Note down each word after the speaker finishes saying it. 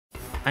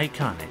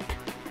iconic,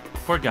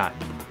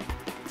 forgotten,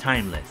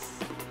 timeless,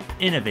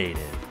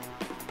 innovative.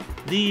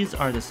 These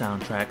are the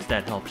soundtracks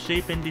that help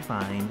shape and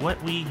define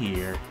what we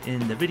hear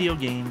in the video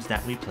games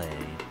that we play.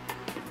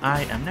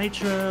 I am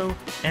Nitro,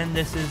 and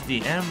this is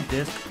the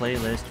M-Disc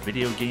Playlist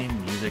Video Game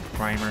Music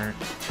Primer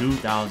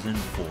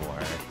 2004.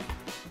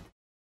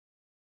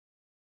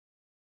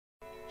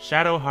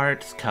 Shadow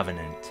Heart's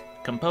Covenant,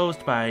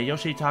 composed by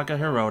Yoshitaka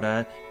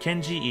Hirota,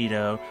 Kenji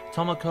Ito,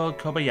 Tomoko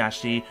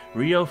Kobayashi,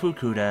 Ryo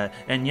Fukuda,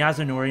 and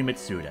Yasunori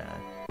Mitsuda.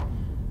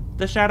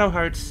 The Shadow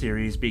Hearts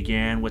series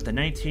began with the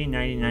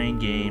 1999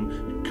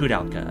 game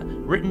Koudelka,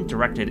 written,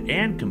 directed,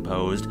 and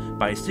composed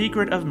by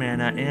Secret of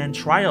Mana and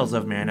Trials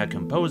of Mana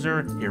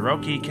composer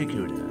Hiroki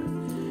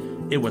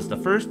Kikuta. It was the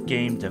first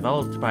game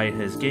developed by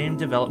his game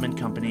development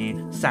company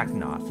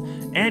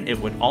Saknoth, and it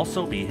would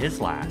also be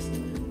his last.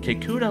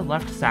 Kikuta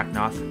left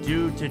Saknoth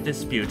due to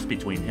disputes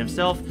between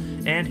himself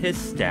and his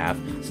staff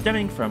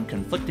stemming from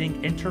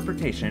conflicting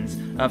interpretations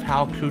of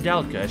how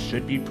Koudelka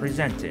should be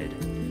presented.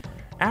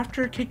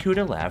 After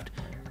Kikuta left,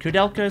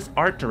 Koudelka's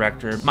art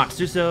director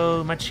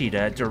Matsuzo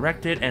Machida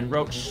directed and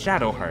wrote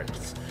Shadow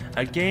Hearts,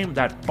 a game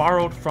that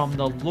borrowed from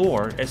the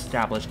lore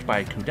established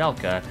by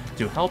Koudelka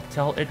to help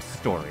tell its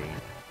story.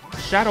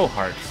 Shadow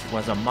Hearts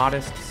was a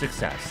modest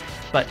success,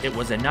 but it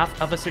was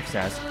enough of a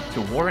success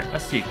to warrant a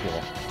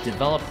sequel,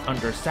 developed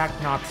under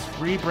Saknoth's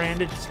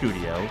rebranded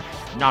studio,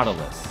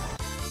 Nautilus.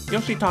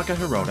 Yoshitaka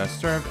Hirota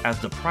served as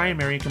the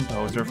primary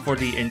composer for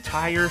the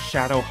entire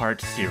Shadow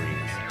Hearts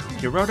series.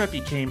 Hirota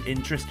became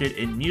interested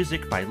in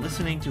music by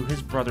listening to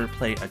his brother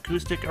play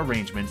acoustic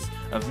arrangements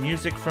of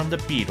music from the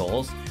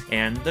Beatles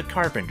and the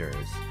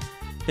Carpenters.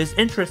 His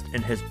interest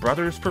in his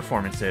brother's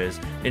performances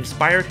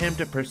inspired him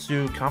to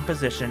pursue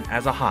composition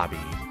as a hobby.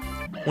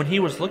 When he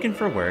was looking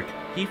for work,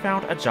 he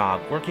found a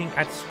job working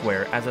at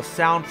Square as a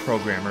sound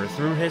programmer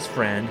through his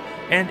friend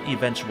and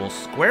eventual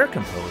Square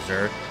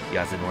composer,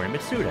 Yasunori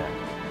Mitsuda.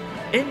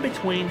 In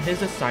between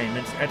his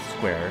assignments at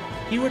Square,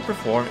 he would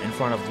perform in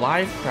front of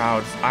live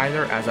crowds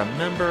either as a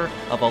member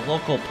of a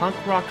local punk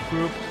rock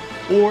group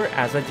or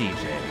as a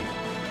DJ.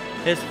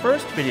 His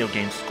first video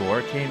game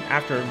score came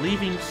after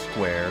leaving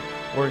Square,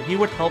 where he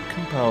would help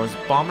compose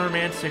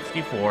Bomberman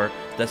 64: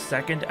 The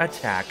Second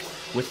Attack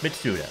with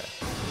Mitsuda.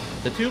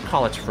 The two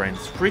college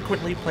friends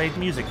frequently played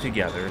music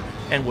together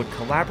and would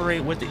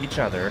collaborate with each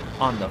other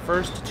on the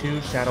first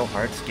two Shadow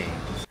Hearts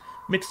games.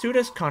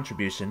 Mitsuda's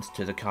contributions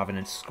to the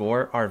Covenant's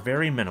score are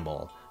very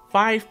minimal,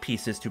 5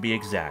 pieces to be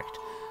exact,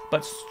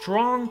 but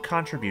strong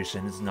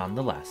contributions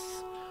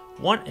nonetheless.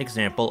 One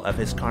example of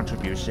his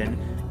contribution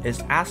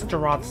is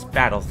Astaroth's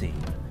battle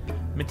theme.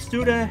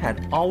 Mitsuda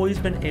had always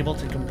been able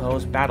to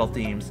compose battle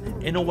themes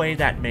in a way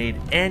that made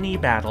any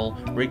battle,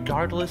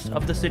 regardless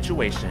of the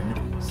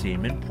situation,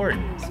 seem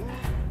important.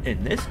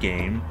 In this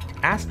game,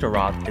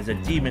 Astaroth is a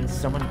demon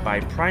summoned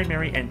by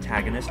primary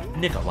antagonist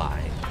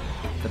Nikolai.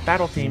 The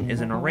battle theme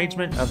is an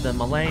arrangement of the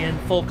Malayan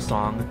folk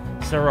song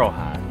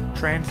Saroha,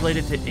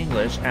 translated to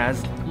English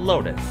as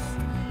Lotus.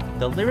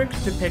 The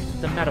lyrics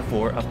depict the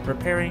metaphor of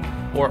preparing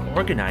or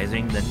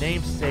organizing the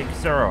namesake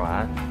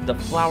Saroha, the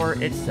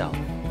flower itself.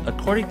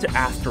 According to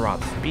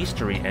Astaroth's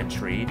bestiary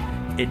entry,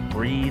 it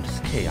breeds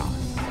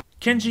chaos.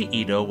 Kenji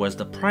Ito was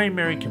the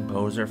primary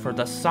composer for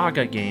the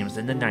Saga games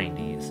in the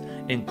 90s,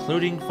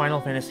 including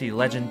Final Fantasy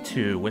Legend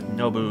II with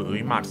Nobuo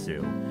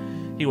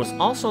Uematsu. He was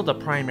also the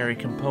primary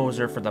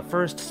composer for the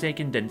first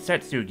Seiken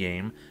Densetsu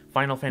game,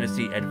 Final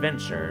Fantasy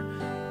Adventure,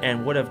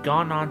 and would have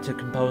gone on to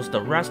compose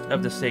the rest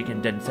of the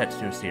Seiken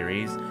Densetsu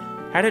series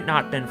had it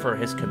not been for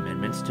his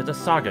commitments to the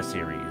Saga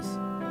series.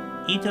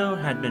 Ito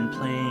had been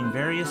playing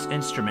various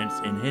instruments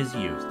in his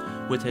youth,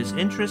 with his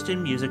interest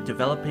in music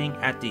developing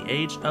at the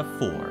age of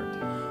 4.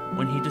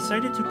 When he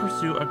decided to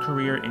pursue a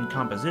career in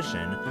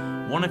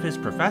composition, one of his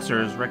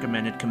professors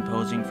recommended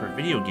composing for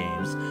video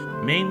games,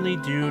 mainly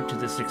due to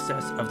the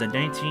success of the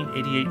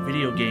 1988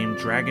 video game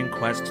Dragon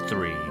Quest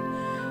III.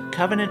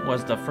 Covenant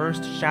was the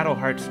first Shadow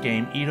Hearts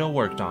game Ito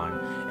worked on,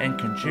 and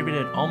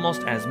contributed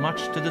almost as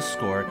much to the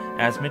score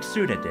as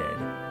Mitsuda did.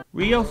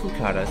 Ryo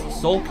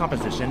Fukuda's sole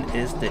composition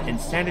is the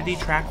Insanity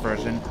track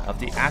version of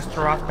the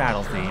Astaroth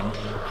battle theme,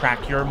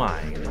 Crack Your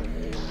Mind.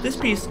 This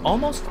piece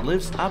almost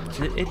lives up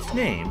to its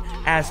name,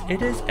 as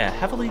it is a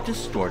heavily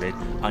distorted,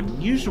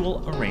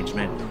 unusual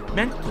arrangement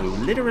meant to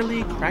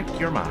literally crack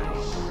your mind.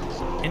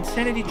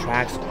 Insanity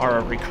tracks are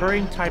a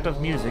recurring type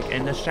of music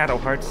in the Shadow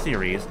Hearts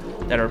series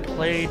that are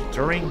played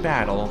during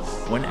battle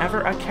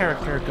whenever a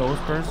character goes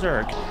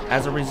berserk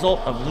as a result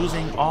of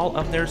losing all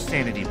of their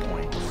sanity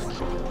points.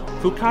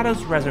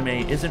 Fukuda's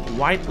resume isn't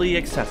widely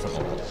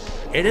accessible.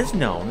 It is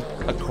known,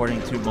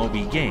 according to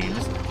Moby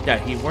Games,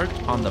 that he worked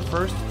on the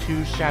first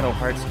 2 Shadow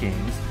Hearts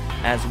games,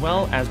 as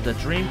well as the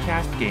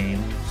Dreamcast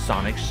game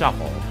Sonic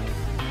Shuffle.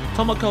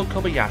 Tomoko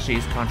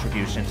Kobayashi's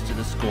contributions to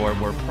the score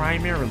were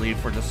primarily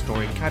for the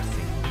story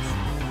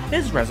cutscenes.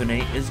 His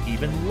resume is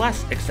even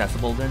less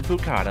accessible than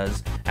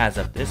Fukuda's as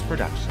of this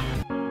production.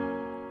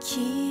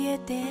 消え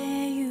て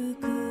ゆ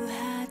く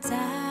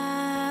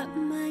狭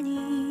間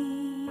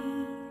に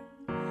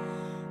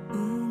生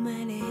ま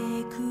れ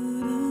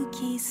来る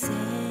季節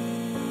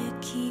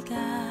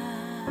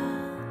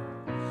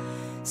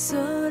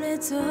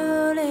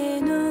ぞれ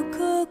の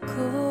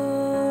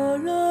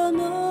心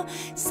の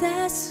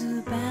指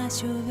す場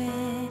所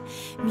へ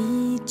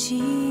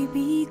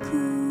導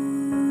く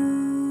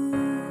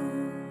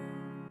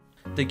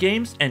The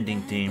game's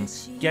ending theme,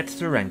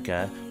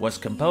 Getsurenka, was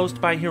composed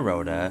by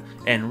Hiroda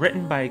and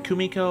written by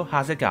Kumiko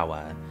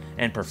Hasegawa,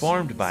 and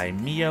performed by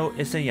Mio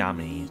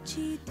Isayami.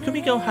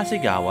 Kumiko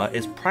Hasegawa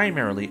is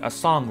primarily a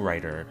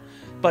songwriter,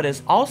 but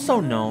is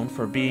also known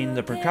for being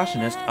the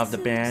percussionist of the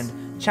band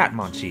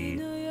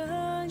Chatmonchi.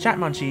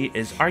 Chatmonchi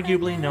is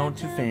arguably known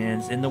to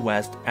fans in the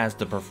West as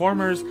the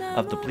performers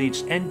of the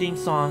Bleach ending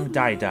song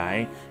Dai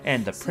Dai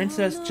and the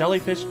Princess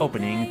Jellyfish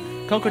opening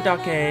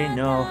Kokodake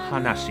no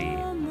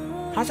Hanashi.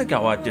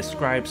 Hasegawa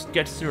describes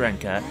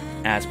Getsurenka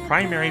as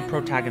primary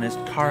protagonist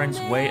Karen's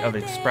way of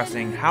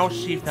expressing how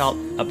she felt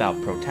about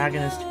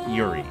protagonist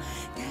Yuri.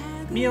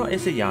 Mio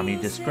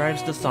Isayami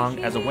describes the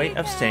song as a way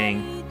of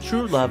saying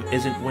true love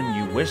isn't when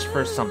you wish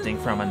for something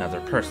from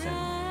another person,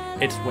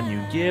 it's when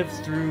you give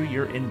through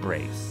your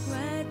embrace.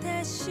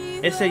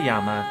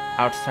 Isayama,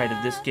 outside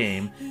of this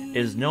game,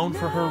 is known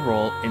for her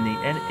role in the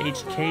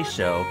NHK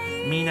show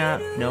Mina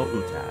no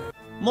Uta.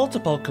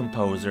 Multiple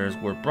composers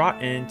were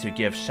brought in to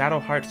give Shadow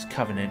Heart's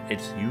Covenant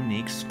its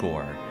unique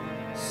score,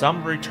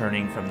 some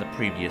returning from the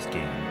previous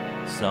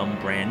game, some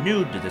brand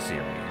new to the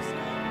series.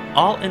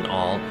 All in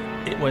all,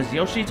 it was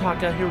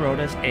Yoshitaka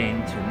Hiroda's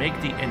aim to make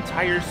the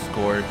entire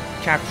score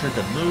capture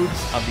the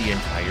moods of the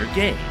entire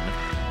game.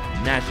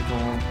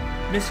 Magical,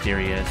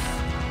 mysterious,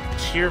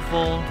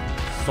 cheerful,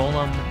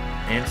 solemn,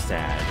 and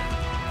sad.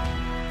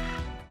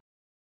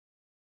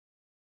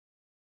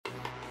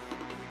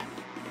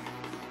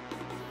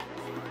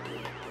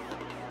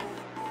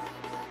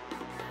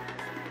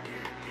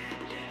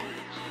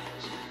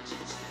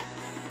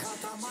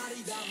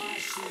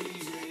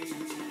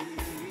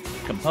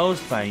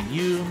 Composed by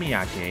Yu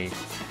Miyake,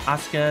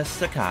 Asuka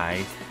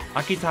Sakai,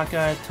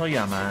 Akitaka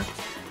Toyama,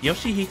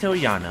 Yoshihito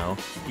Yano,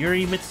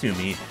 Yuri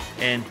Mitsumi,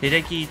 and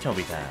Hideki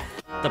Tobita.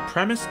 The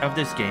premise of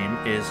this game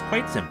is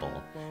quite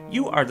simple.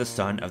 You are the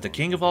son of the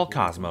King of all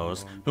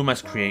Cosmos, who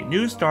must create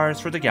new stars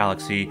for the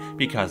galaxy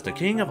because the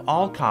King of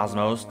all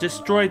Cosmos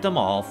destroyed them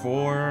all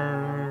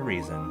for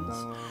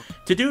reasons.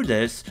 To do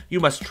this, you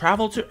must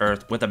travel to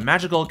Earth with a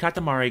magical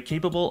Katamari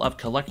capable of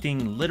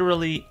collecting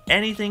literally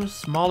anything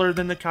smaller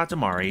than the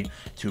Katamari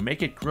to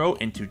make it grow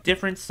into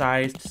different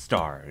sized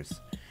stars.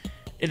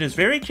 It is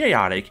very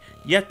chaotic,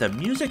 yet the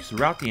music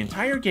throughout the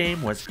entire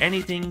game was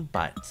anything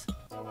but.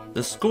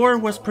 The score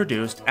was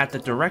produced at the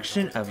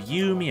direction of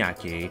Yu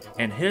Miyake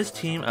and his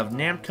team of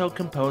Namco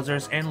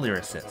composers and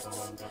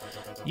lyricists.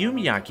 Yu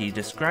Miyake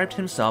described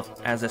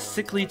himself as a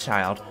sickly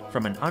child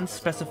from an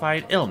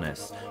unspecified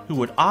illness who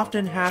would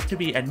often have to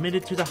be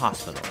admitted to the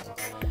hospital.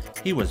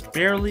 He was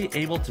barely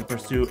able to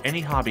pursue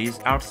any hobbies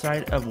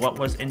outside of what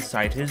was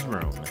inside his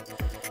room.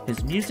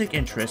 His music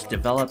interest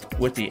developed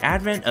with the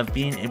advent of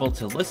being able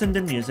to listen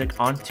to music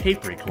on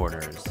tape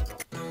recorders.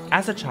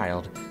 As a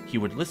child, he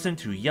would listen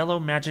to Yellow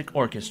Magic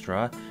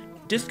Orchestra,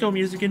 disco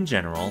music in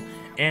general,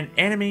 and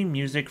anime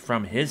music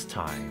from his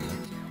time.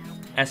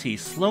 As he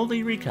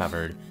slowly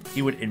recovered,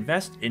 he would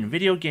invest in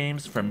video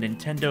games from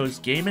Nintendo's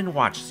Game &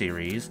 Watch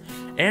series,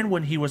 and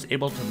when he was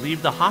able to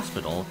leave the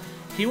hospital,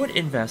 he would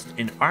invest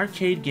in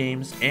arcade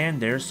games and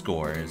their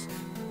scores.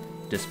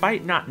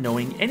 Despite not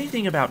knowing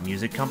anything about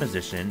music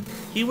composition,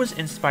 he was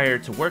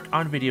inspired to work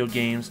on video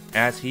games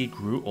as he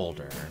grew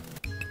older.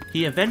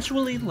 He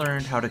eventually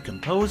learned how to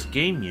compose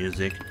game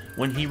music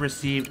when he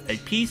received a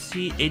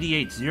PC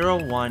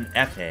 8801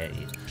 FA,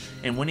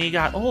 and when he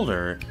got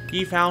older,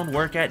 he found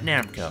work at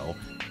Namco,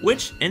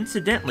 which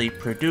incidentally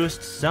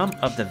produced some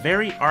of the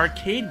very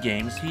arcade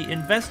games he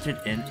invested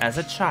in as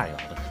a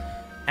child.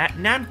 At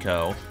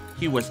Namco,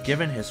 he was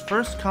given his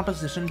first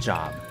composition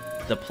job,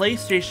 the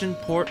PlayStation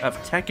port of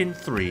Tekken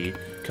 3,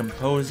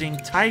 composing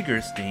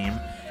Tiger's theme,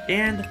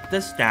 and the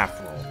staff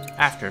role.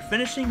 After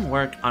finishing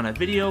work on a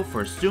video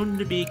for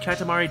soon-to-be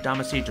Katamari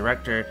Damacy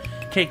director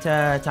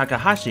Keita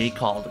Takahashi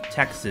called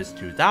Texas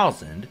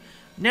 2000,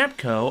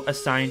 Namco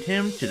assigned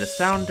him to the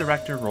sound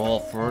director role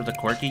for the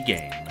quirky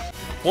game.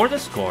 For the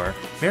score,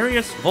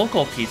 various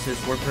vocal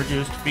pieces were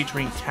produced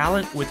featuring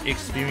talent with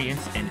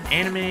experience in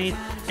anime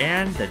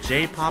and the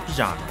J-pop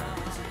genre.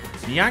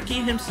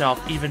 Miyake himself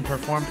even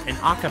performed an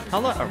a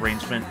cappella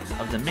arrangement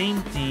of the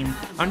main theme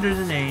under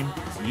the name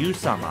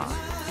Yu-sama.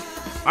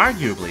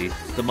 Arguably,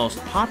 the most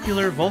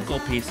popular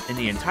vocal piece in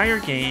the entire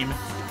game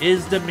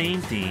is the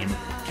main theme,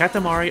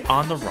 Katamari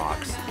on the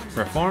Rocks,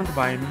 performed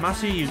by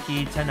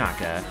Masayuki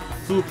Tanaka,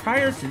 who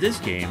prior to this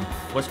game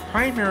was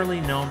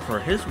primarily known for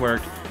his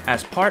work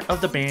as part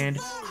of the band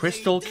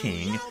Crystal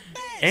King,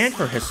 and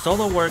for his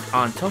solo work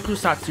on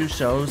tokusatsu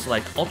shows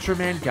like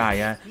Ultraman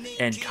Gaia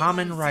and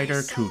Kamen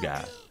Rider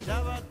Kuga.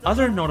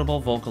 Other notable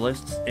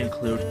vocalists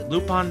include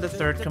Lupin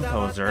III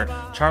composer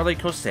Charlie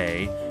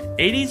Kosei,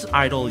 80s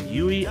idol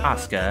Yui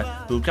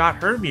Asuka, who got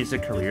her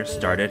music career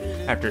started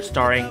after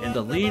starring in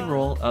the lead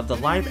role of the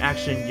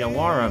live-action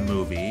Yawara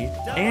movie,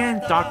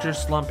 and Dr.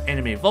 Slump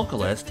anime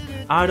vocalist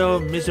Ado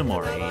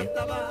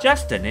Mizumori,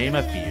 just to name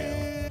a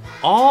few.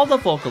 All the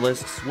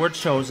vocalists were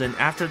chosen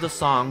after the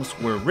songs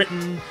were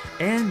written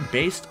and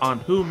based on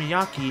who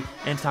Miyake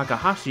and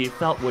Takahashi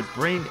felt would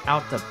bring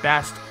out the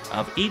best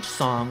of each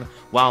song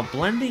while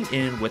blending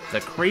in with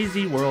the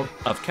crazy world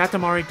of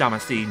Katamari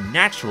Damacy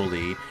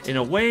naturally in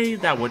a way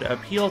that would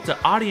appeal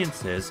to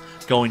audiences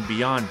going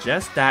beyond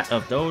just that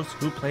of those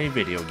who play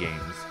video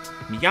games.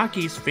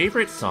 Miyake's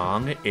favorite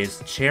song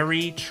is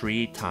Cherry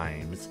Tree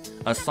Times,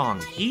 a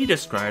song he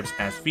describes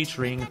as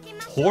featuring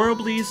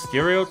horribly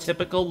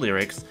stereotypical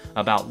lyrics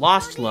about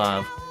lost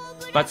love,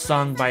 but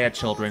sung by a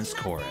children's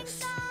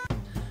chorus.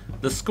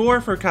 The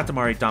score for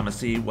Katamari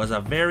Damacy was a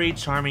very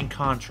charming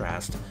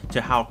contrast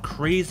to how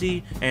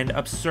crazy and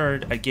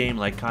absurd a game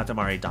like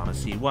Katamari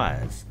Damacy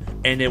was,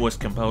 and it was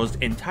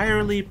composed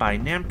entirely by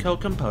Namco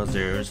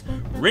composers,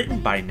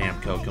 written by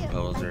Namco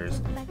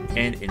composers,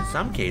 and in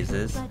some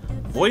cases,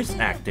 voice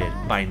acted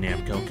by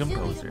Namco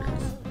composers.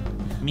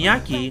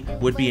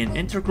 Miyake would be an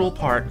integral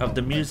part of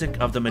the music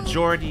of the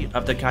majority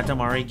of the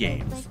Katamari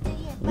games.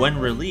 When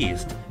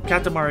released,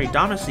 Katamari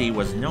Damacy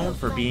was known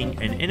for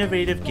being an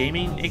innovative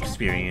gaming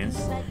experience,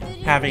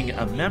 having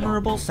a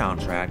memorable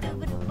soundtrack,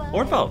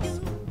 or both.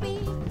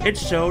 It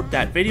showed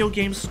that video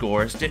game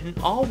scores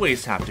didn't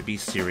always have to be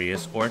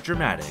serious or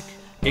dramatic.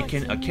 It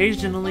can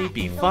occasionally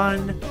be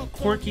fun,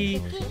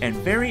 quirky, and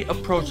very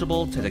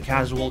approachable to the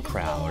casual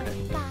crowd.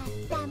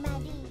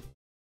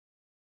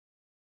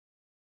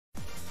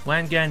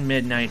 Wangan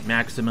Midnight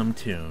Maximum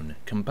Tune,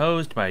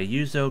 composed by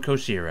Yuzo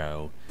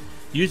Koshiro.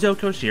 Yuzo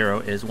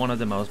Koshiro is one of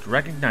the most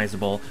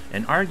recognizable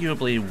and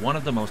arguably one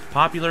of the most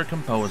popular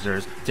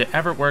composers to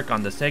ever work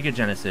on the Sega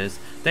Genesis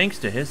thanks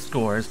to his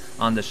scores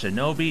on the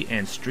Shinobi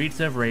and Streets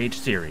of Rage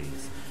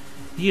series.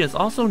 He is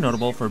also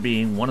notable for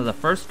being one of the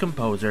first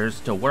composers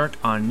to work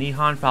on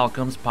Nihon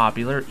Falcom's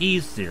popular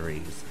Ys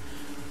series.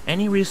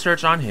 Any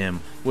research on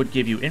him would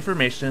give you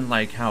information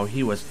like how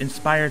he was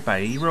inspired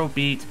by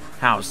Eurobeat,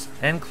 house,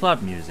 and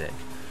club music.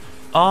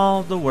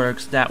 All the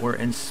works that were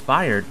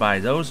inspired by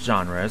those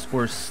genres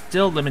were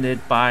still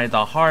limited by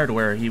the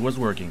hardware he was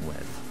working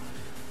with.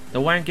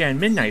 The Wangan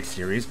Midnight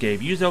series gave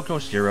Yuzo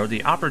Koshiro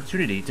the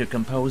opportunity to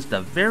compose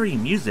the very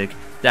music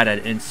that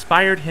had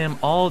inspired him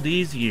all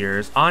these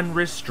years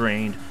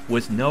unrestrained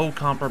with no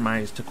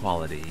compromise to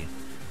quality.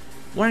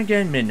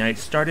 Wangan Midnight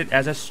started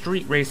as a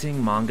street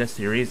racing manga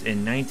series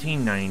in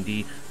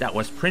 1990 that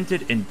was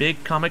printed in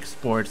Big Comic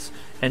Sports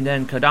and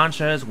then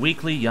Kodansha's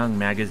Weekly Young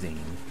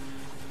magazine.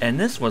 And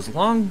this was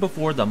long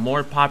before the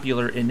more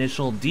popular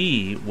Initial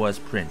D was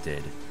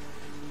printed.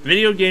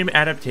 Video game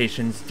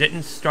adaptations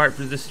didn't start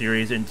for the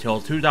series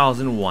until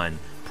 2001,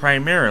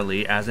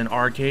 primarily as an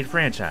arcade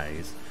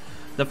franchise.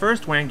 The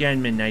first Wangan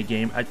Midnight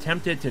game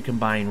attempted to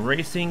combine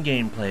racing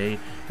gameplay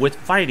with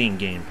fighting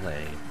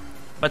gameplay.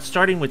 But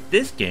starting with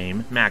this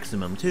game,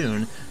 Maximum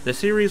Tune, the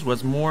series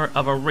was more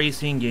of a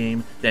racing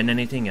game than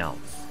anything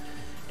else.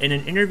 In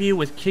an interview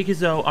with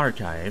Kikizo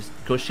Archives,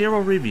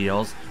 Koshiro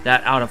reveals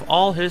that out of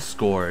all his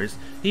scores,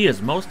 he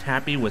is most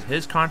happy with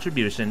his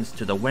contributions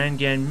to the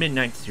Wangan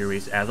Midnight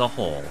series as a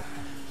whole.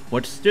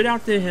 What stood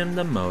out to him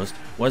the most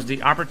was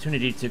the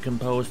opportunity to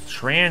compose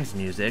trance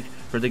music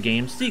for the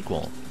game's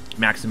sequel,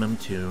 Maximum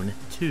Tune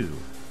 2.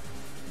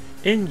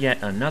 In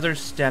yet another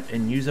step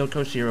in Yuzo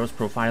Koshiro's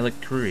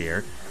prolific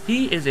career,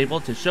 he is able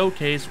to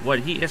showcase what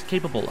he is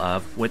capable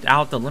of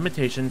without the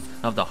limitations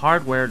of the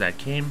hardware that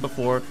came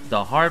before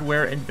the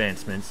hardware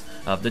advancements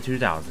of the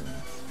 2000s.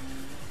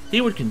 He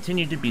would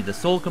continue to be the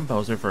sole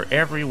composer for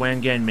every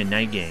Wangan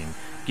Midnight game,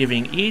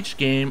 giving each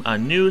game a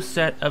new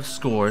set of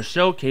scores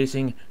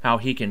showcasing how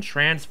he can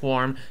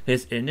transform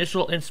his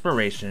initial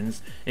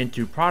inspirations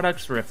into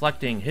products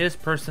reflecting his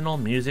personal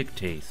music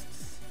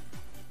tastes.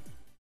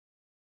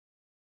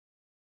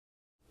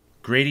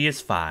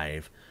 Gradius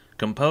 5,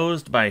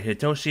 composed by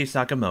Hitoshi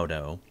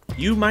Sakamoto.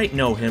 You might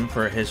know him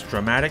for his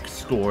dramatic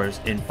scores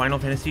in Final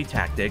Fantasy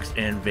Tactics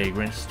and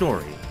Vagrant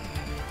Story.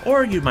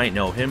 Or you might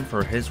know him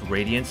for his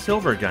Radiant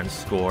Silvergun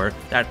score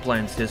that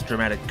blends his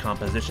dramatic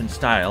composition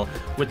style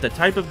with the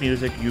type of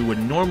music you would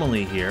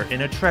normally hear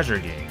in a Treasure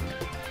game.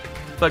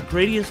 But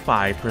Gradius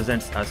 5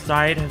 presents a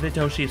side of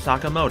Hitoshi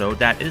Sakamoto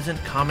that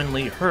isn't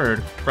commonly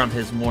heard from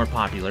his more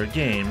popular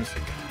games,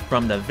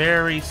 from the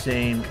very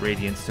same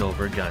Radiant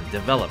Silvergun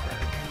developer.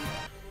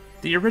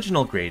 The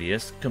original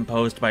Gradius,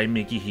 composed by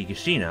Miki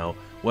Higashino,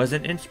 was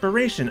an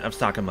inspiration of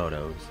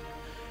Sakamoto's.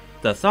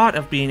 The thought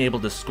of being able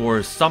to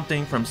score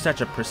something from such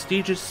a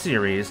prestigious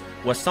series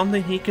was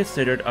something he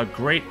considered a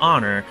great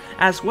honor,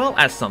 as well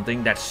as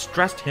something that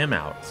stressed him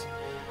out.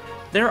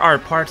 There are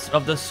parts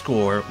of the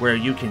score where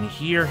you can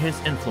hear his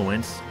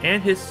influence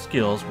and his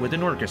skills with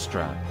an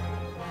orchestra,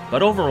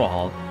 but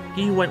overall,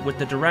 he went with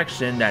the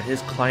direction that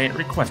his client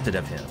requested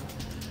of him.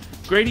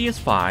 Gradius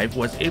 5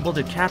 was able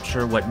to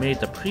capture what made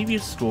the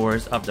previous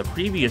scores of the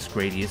previous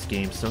Gradius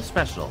games so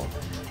special,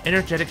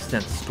 energetic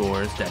synth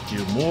scores that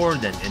do more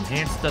than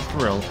enhance the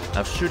thrill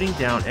of shooting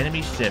down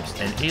enemy ships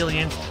and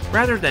aliens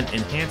rather than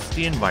enhance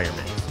the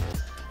environment.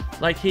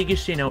 Like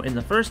Higashino in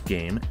the first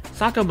game,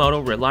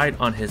 Sakamoto relied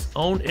on his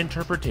own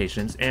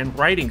interpretations and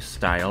writing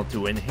style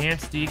to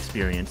enhance the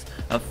experience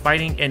of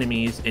fighting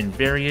enemies in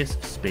various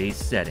space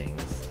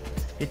settings.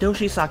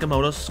 Hitoshi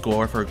Sakamoto's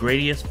score for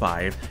Gradius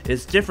 5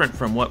 is different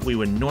from what we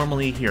would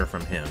normally hear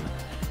from him,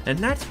 and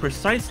that's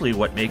precisely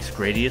what makes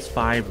Gradius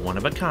 5 one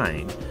of a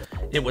kind.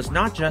 It was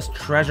not just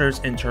Treasure's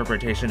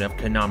interpretation of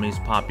Konami's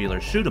popular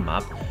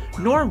shoot-'em-up,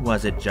 nor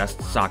was it just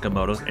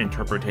Sakamoto's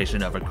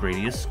interpretation of a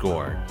Gradius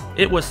score.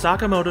 It was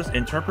Sakamoto's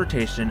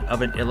interpretation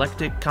of an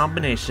eclectic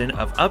combination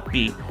of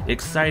upbeat,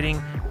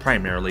 exciting,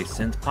 primarily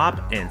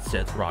synth-pop and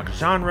synth-rock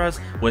genres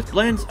with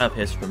blends of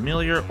his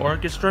familiar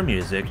orchestra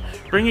music,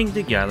 bringing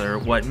together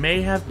what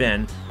may have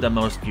been the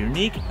most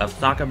unique of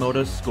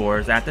Sakamoto's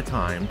scores at the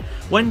time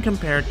when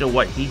compared to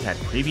what he had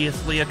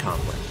previously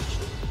accomplished.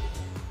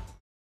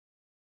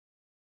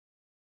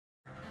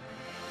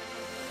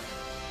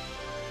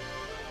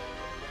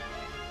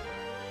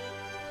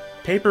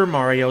 Paper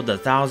Mario: The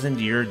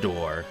Thousand-Year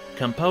Door,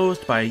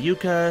 composed by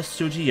Yuka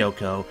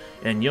Sugiyoko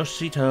and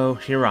Yoshito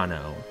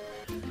Hirano.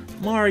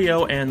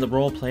 Mario and the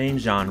role-playing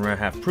genre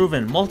have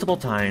proven multiple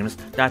times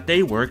that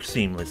they work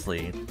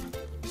seamlessly.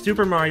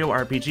 Super Mario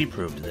RPG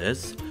proved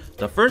this,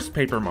 the first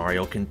Paper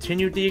Mario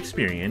continued the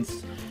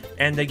experience,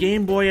 and the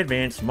Game Boy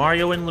Advance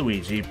Mario &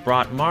 Luigi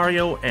brought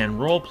Mario and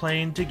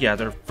role-playing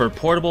together for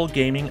portable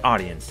gaming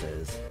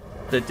audiences.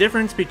 The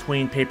difference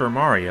between Paper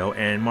Mario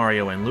and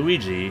Mario &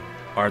 Luigi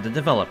are the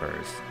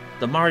developers.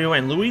 The Mario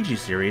 & Luigi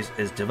series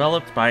is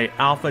developed by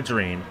Alpha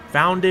Dream,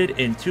 founded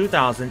in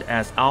 2000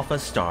 as Alpha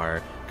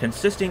Star,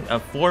 consisting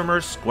of former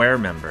Square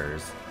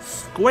members.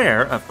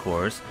 Square, of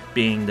course,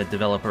 being the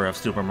developer of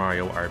Super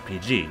Mario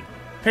RPG.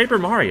 Paper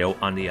Mario,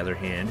 on the other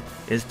hand,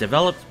 is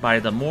developed by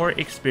the more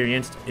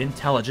experienced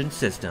Intelligent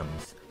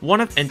Systems.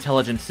 One of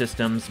Intelligent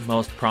Systems'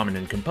 most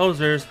prominent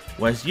composers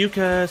was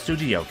Yuka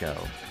Sugiyoko.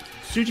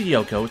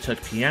 Sugiyoko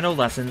took piano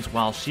lessons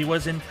while she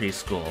was in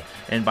preschool,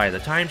 and by the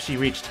time she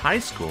reached high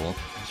school,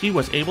 she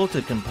was able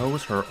to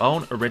compose her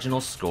own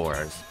original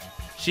scores.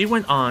 She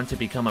went on to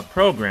become a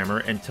programmer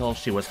until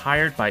she was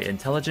hired by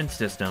Intelligent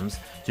Systems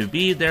to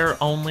be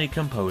their only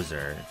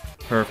composer.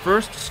 Her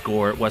first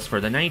score was for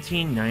the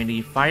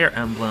 1990 Fire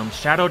Emblem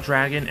Shadow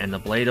Dragon and the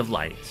Blade of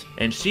Light,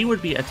 and she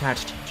would be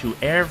attached to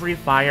every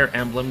Fire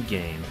Emblem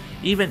game,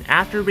 even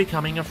after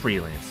becoming a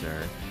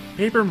freelancer.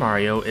 Paper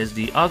Mario is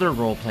the other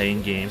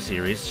role-playing game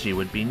series she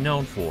would be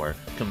known for,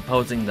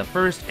 composing the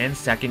first and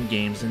second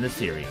games in the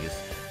series.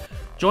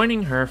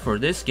 Joining her for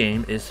this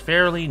game is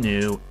fairly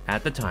new,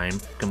 at the time,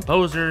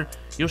 composer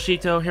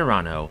Yoshito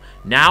Hirano,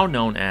 now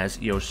known as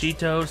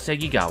Yoshito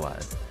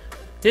Segigawa.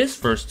 His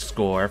first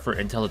score for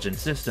Intelligent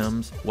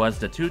Systems was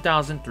the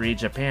 2003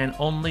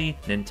 Japan-only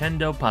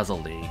Nintendo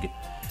Puzzle League.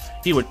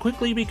 He would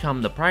quickly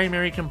become the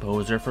primary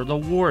composer for the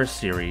Wars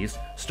series,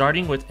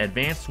 starting with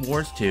Advanced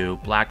Wars 2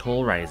 Black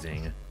Hole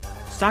Rising.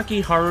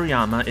 Saki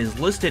Haruyama is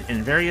listed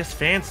in various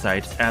fan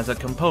sites as a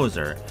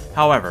composer,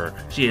 however,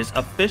 she is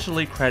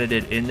officially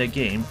credited in the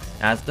game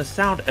as the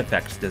sound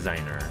effects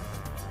designer.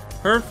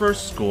 Her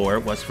first score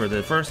was for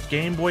the first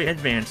Game Boy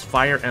Advance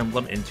Fire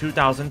Emblem in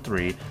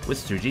 2003 with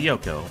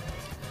Sugiyoko.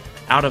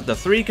 Out of the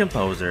three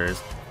composers,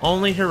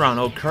 only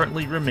Hirano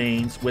currently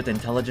remains with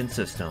Intelligent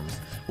Systems,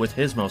 with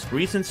his most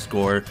recent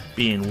score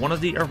being one of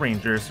the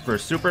arrangers for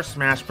Super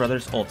Smash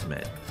Bros.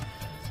 Ultimate.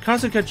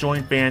 Kazuka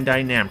joined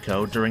Bandai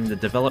Namco during the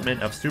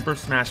development of Super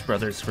Smash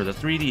Bros. For the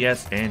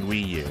 3DS and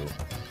Wii U.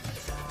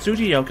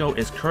 Sugiyoko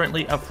is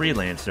currently a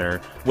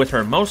freelancer, with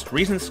her most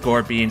recent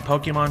score being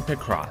Pokemon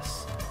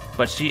Picross,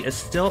 but she is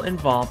still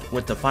involved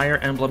with the Fire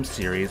Emblem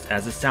series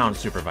as a sound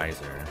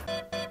supervisor.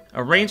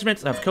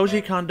 Arrangements of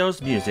Koji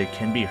Kondo's music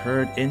can be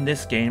heard in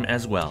this game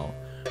as well.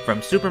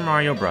 From Super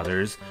Mario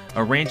Bros.,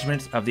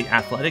 arrangements of the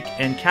Athletic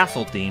and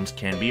Castle themes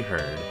can be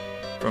heard.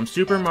 From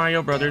Super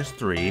Mario Bros.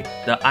 3,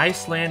 the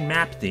Iceland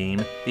map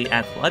theme, the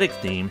Athletic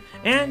theme,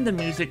 and the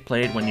music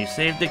played when you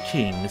save the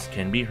kings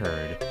can be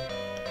heard.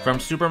 From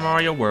Super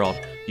Mario World,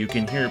 you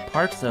can hear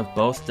parts of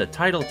both the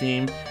title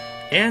theme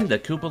and the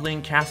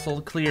Koopaling Castle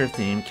Clear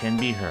theme can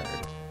be heard.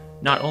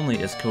 Not only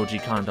is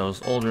Koji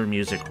Kondo's older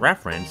music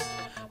referenced,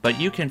 but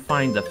you can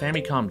find the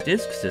Famicom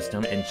Disk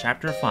System in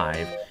Chapter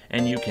 5,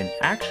 and you can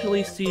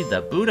actually see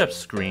the boot-up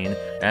screen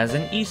as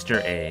an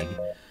Easter egg.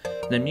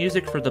 The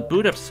music for the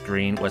boot-up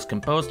screen was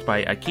composed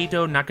by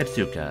Akito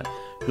Nakatsuka,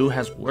 who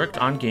has worked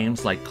on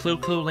games like Clu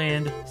Clu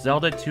Land,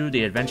 Zelda 2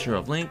 The Adventure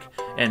of Link,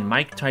 and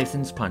Mike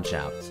Tyson's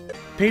Punch-Out!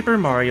 Paper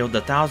Mario: The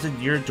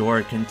Thousand-Year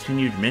Door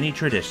continued many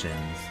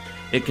traditions.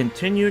 It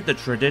continued the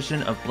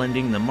tradition of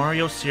blending the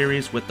Mario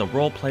series with the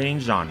role-playing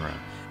genre.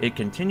 It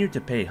continued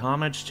to pay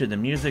homage to the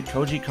music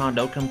Koji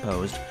Kondo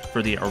composed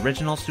for the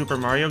original Super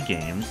Mario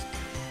games,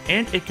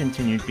 and it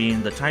continued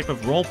being the type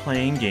of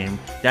role-playing game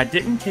that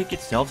didn't take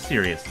itself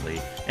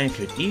seriously and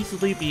could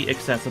easily be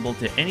accessible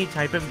to any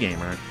type of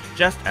gamer,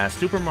 just as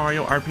Super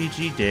Mario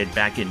RPG did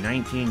back in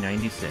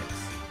 1996.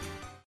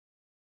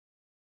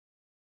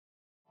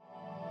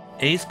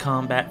 Ace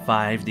Combat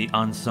 5: The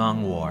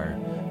Unsung War.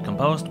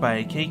 composed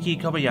by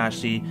Keiki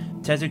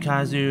Kobayashi,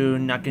 Tezukazu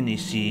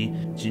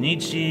Nakanishi,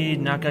 Junichi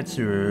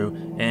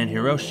Nakatsuru, and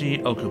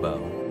Hiroshi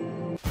Okubo.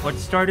 What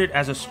started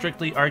as a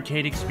strictly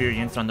arcade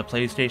experience on the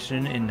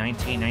PlayStation in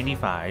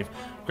 1995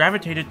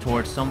 gravitated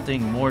towards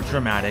something more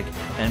dramatic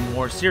and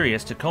more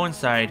serious to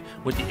coincide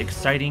with the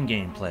exciting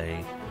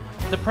gameplay.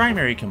 The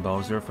primary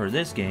composer for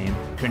this game,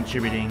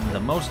 contributing the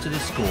most to the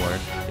score,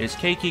 is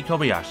Keiki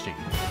Kobayashi.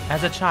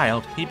 As a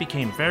child, he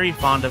became very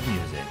fond of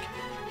music.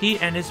 He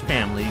and his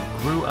family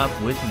grew up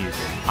with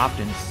music,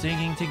 often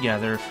singing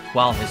together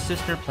while his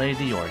sister played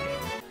the organ.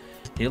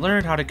 He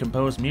learned how to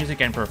compose music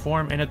and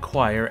perform in a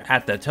choir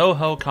at the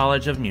Toho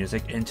College of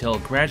Music until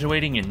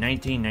graduating in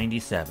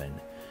 1997.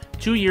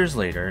 2 years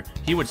later,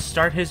 he would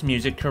start his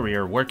music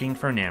career working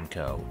for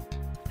Namco.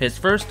 His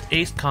first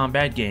Ace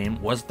Combat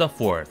game was the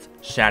fourth,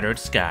 Shattered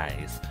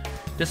Skies.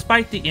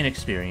 Despite the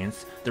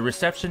inexperience, the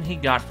reception he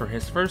got for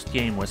his first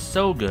game was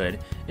so good,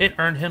 it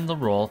earned him the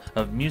role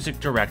of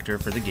music director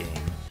for the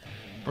game.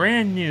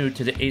 Brand new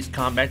to the Ace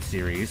Combat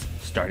series,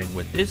 starting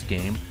with this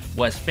game,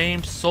 was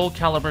famed Soul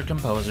Calibur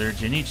composer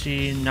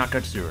Junichi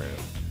Nakatsuru.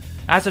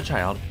 As a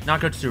child,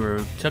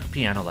 Nakatsuru took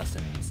piano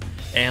lessons,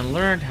 and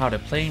learned how to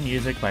play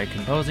music by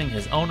composing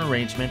his own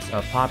arrangements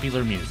of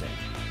popular music.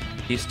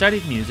 He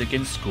studied music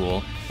in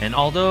school, and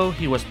although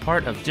he was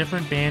part of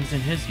different bands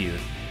in his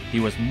youth, he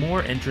was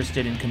more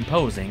interested in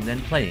composing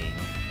than playing.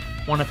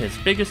 One of his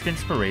biggest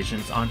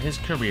inspirations on his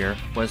career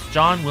was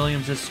John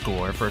Williams'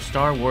 score for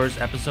Star Wars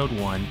Episode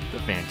I: The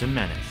Phantom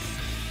Menace.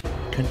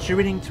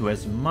 Contributing to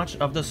as much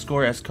of the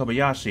score as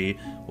Kobayashi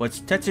was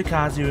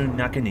Tetsukazu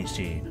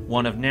Nakanishi,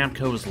 one of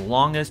Namco's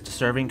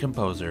longest-serving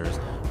composers,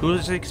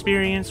 whose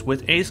experience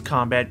with Ace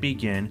Combat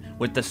began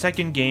with the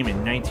second game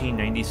in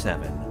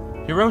 1997.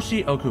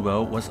 Hiroshi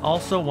Okubo was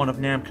also one of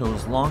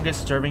Namco's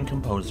longest-serving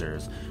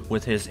composers,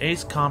 with his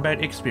Ace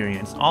Combat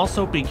experience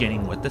also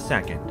beginning with the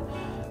second.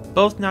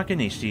 Both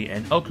Nakanishi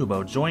and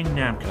Okubo joined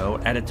Namco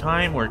at a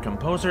time where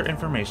composer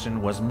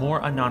information was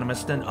more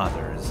anonymous than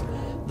others.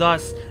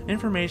 Thus,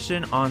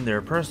 information on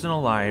their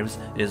personal lives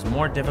is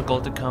more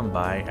difficult to come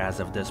by as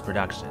of this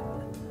production.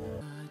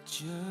 A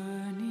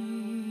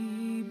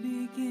journey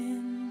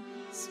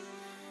begins,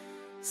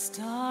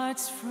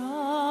 starts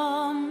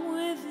from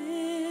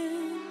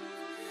within,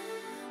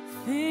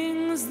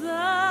 things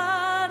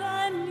that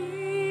I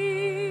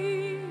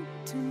need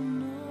to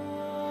know.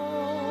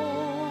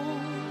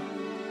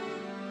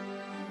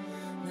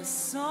 The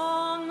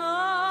song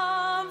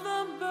of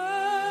the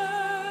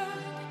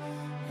bird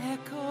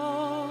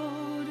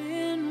echoed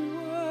in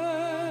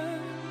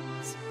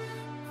words,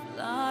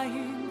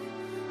 flying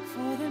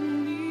for the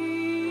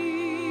need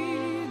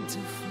to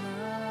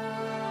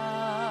fly.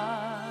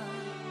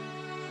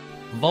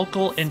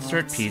 Vocal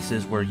insert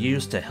pieces were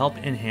used to help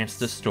enhance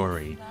the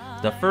story.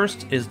 The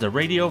first is the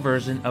radio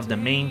version of the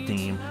main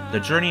theme, The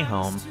Journey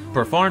Home,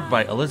 performed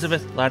by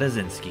Elizabeth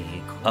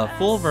Ladzinski. A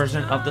full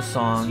version of the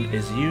song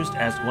is used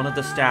as one of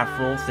the staff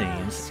roll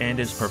themes and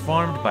is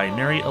performed by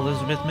Mary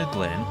Elizabeth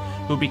McGlynn,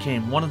 who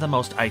became one of the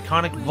most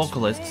iconic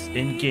vocalists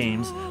in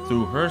games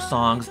through her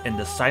songs in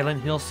the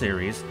Silent Hill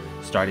series,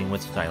 starting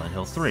with Silent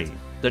Hill 3.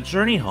 The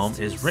Journey Home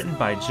is written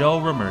by Joe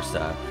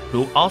Ramirsa,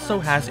 who also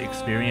has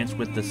experience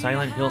with the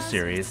Silent Hill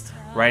series,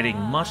 writing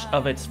much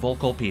of its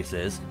vocal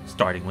pieces,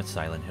 starting with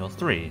Silent Hill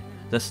 3.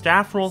 The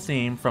staff roll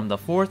theme from the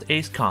fourth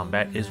Ace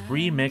Combat is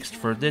remixed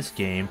for this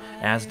game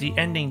as the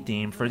ending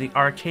theme for the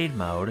arcade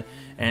mode,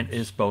 and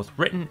is both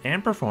written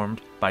and performed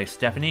by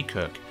Stephanie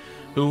Cook,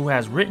 who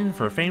has written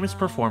for famous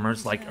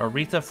performers like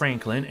Aretha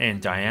Franklin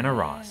and Diana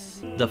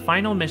Ross. The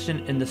final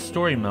mission in the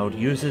story mode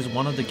uses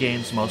one of the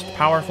game's most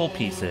powerful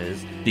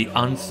pieces, the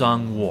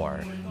Unsung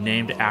War,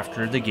 named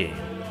after the game.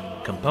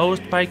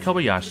 Composed by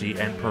Kobayashi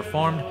and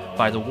performed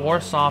by the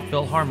Warsaw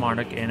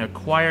Philharmonic and a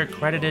choir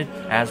credited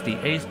as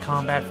the Ace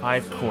Combat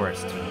 5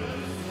 chorus team.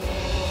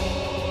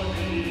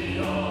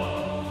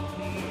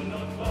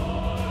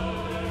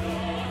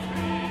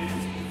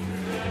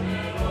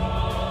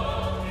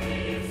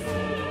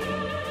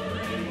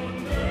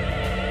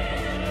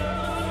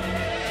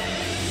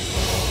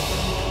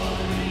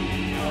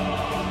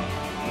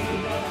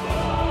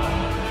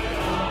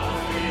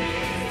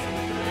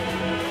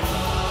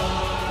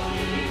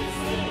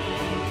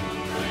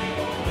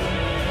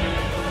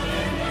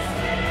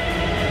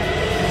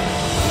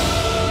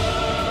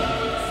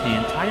 The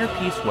entire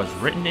piece was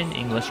written in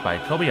English by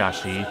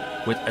Kobayashi,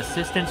 with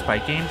assistance by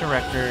game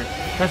director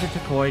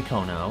Kazutakoi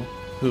Kono,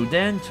 who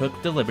then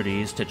took the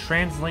liberties to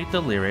translate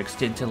the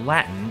lyrics into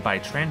Latin by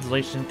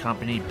translation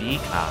company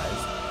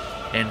Because.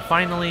 And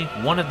finally,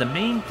 one of the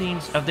main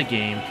themes of the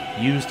game,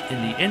 used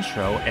in the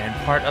intro and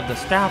part of the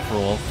staff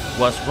roll,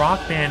 was rock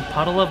band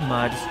Puddle of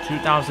Mud's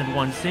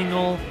 2001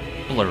 single,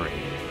 Blurry.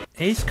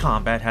 Ace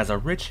Combat has a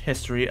rich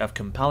history of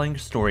compelling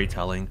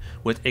storytelling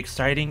with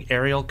exciting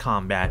aerial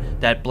combat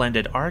that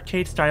blended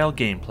arcade-style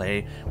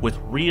gameplay with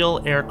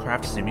real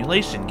aircraft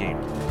simulation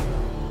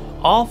gameplay.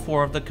 All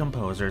four of the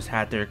composers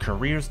had their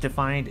careers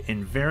defined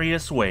in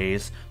various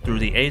ways through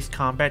the Ace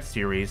Combat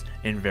series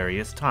in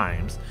various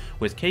times,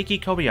 with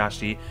Keiki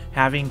Kobayashi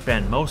having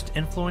been most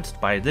influenced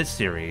by this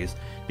series,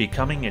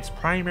 becoming its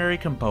primary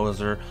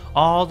composer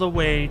all the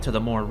way to the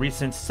more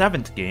recent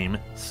 7th game,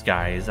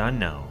 Skies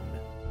Unknown.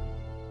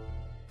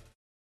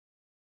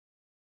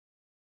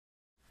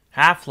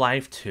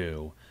 Half-Life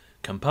 2,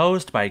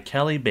 composed by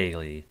Kelly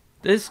Bailey.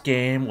 This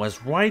game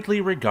was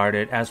widely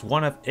regarded as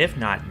one of, if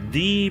not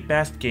the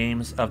best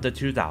games of the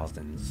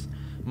 2000s.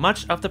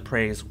 Much of the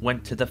praise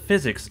went to the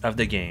physics of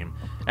the game,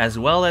 as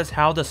well as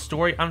how the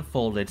story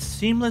unfolded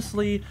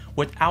seamlessly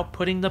without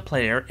putting the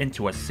player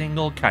into a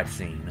single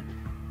cutscene.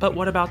 But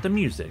what about the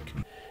music?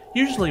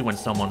 Usually when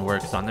someone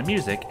works on the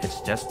music,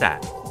 it's just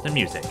that, the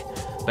music.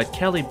 But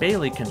Kelly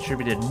Bailey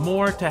contributed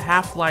more to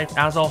Half-Life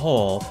as a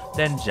whole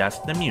than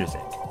just the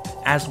music.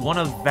 As one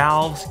of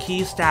Valve's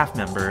key staff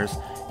members,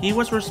 he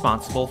was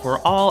responsible for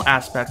all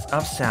aspects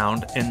of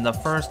sound in the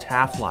first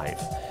Half-Life,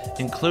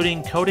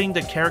 including coding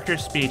the character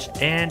speech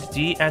and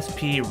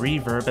DSP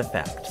reverb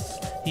effects.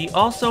 He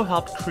also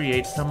helped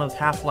create some of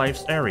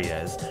Half-Life's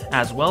areas,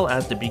 as well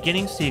as the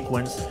beginning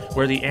sequence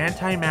where the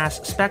anti-mass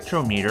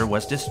spectrometer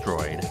was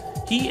destroyed.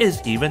 He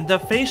is even the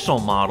facial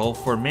model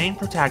for main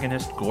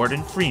protagonist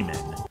Gordon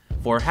Freeman.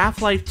 For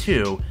Half-Life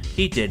 2,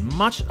 he did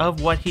much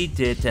of what he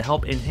did to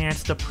help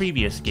enhance the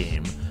previous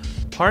game.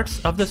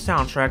 Parts of the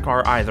soundtrack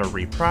are either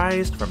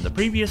reprised from the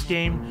previous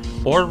game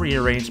or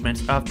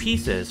rearrangements of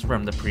pieces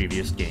from the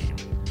previous game.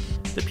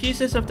 The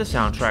pieces of the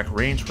soundtrack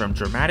range from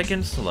dramatic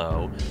and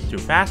slow, to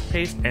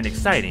fast-paced and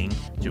exciting,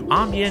 to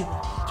ambient,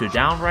 to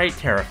downright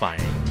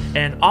terrifying,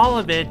 and all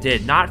of it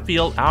did not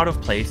feel out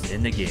of place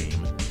in the game.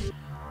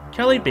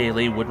 Kelly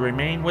Bailey would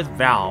remain with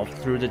Valve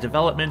through the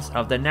developments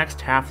of the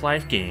next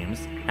Half-Life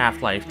games,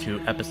 Half-Life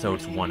 2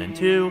 Episodes 1 and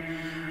 2,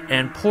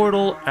 and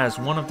Portal as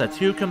one of the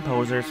 2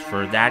 composers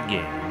for that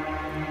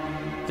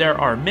game. There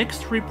are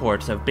mixed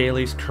reports of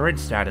Bailey's current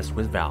status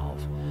with Valve.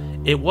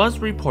 It was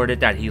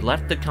reported that he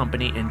left the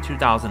company in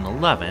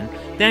 2011,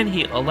 then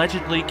he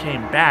allegedly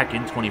came back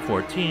in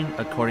 2014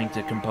 according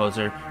to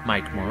composer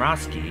Mike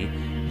Morawski,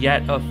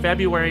 yet a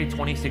February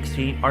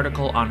 2016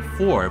 article on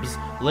Forbes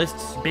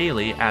lists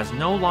Bailey as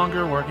no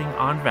longer working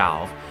on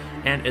Valve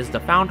and is the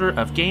founder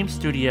of game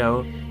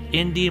studio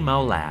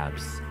IndieMo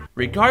Labs.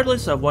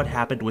 Regardless of what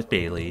happened with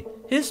Bailey,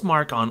 his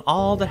mark on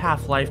all the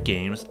Half-Life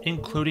games,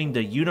 including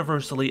the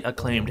universally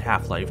acclaimed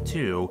Half-Life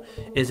 2,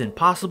 is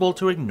impossible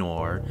to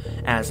ignore,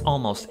 as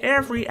almost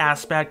every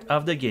aspect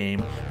of the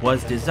game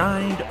was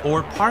designed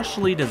or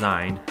partially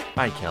designed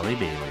by Kelly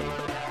Bailey.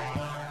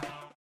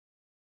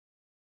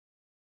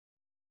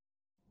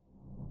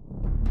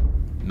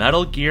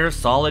 Metal Gear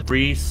Solid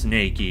 3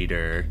 Snake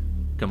Eater,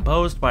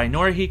 composed by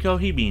Norihiko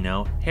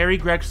Hibino, Harry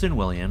Gregson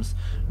Williams,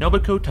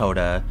 Nobuko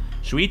Toda,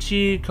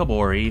 Shuichi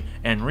Kobori,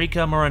 and Rika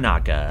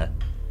Muranaka.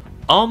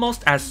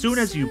 Almost as soon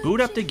as you boot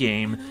up the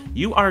game,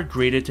 you are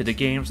greeted to the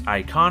game's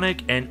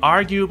iconic and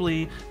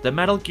arguably the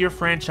Metal Gear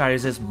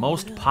franchise's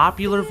most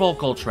popular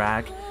vocal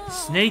track,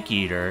 Snake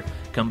Eater,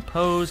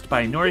 composed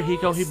by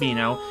Norihiko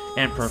Hibino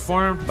and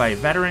performed by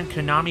veteran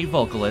Konami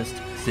vocalist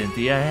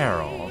Cynthia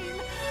Harrell.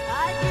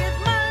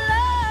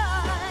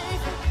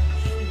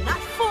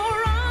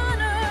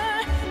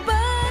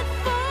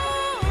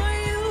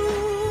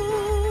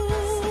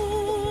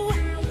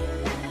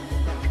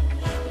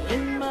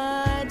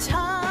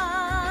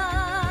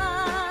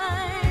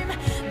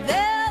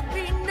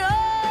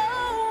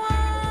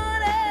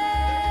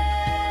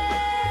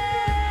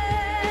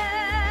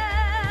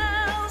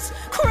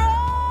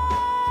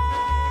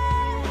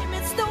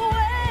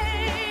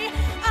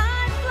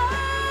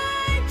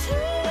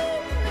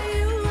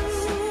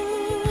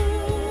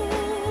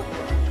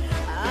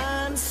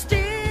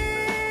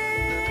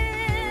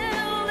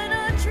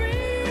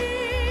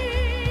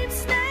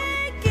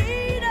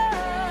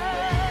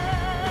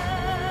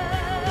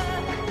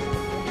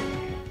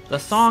 The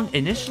song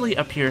initially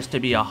appears to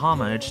be a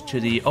homage to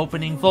the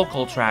opening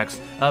vocal tracks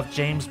of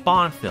James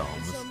Bond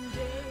films,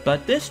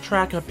 but this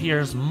track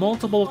appears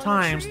multiple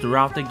times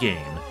throughout the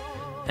game.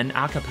 An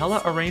a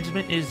cappella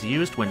arrangement is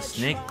used when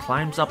Snake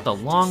climbs up the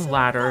long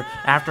ladder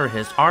after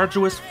his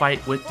arduous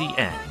fight with the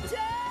End.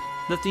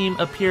 The theme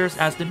appears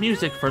as the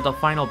music for the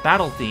final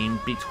battle theme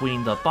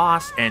between the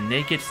boss and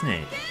Naked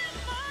Snake.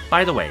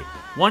 By the way,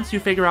 once you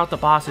figure out the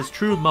boss's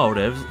true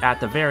motives at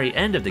the very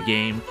end of the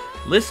game,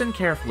 listen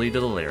carefully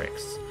to the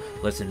lyrics.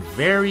 Listen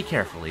very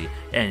carefully,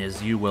 and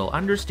as you will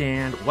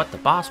understand what the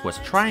boss was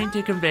trying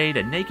to convey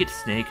to Naked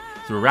Snake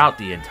throughout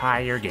the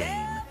entire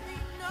game.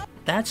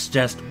 That's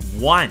just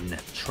one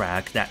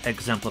track that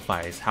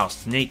exemplifies how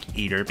Snake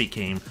Eater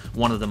became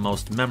one of the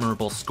most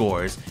memorable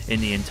scores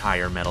in the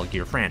entire Metal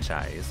Gear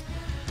franchise.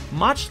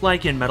 Much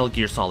like in Metal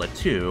Gear Solid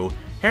 2,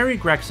 Harry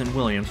Gregson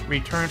Williams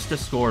returns to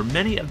score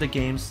many of the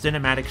game's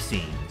cinematic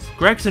scenes.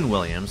 Gregson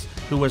Williams,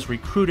 who was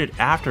recruited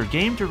after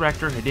game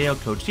director Hideo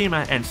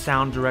Kojima and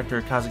sound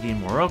director Kazuki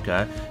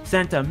Moroka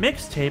sent a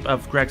mixtape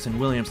of Gregson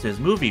Williams'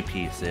 movie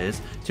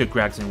pieces to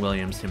Gregson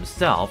Williams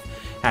himself,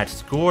 had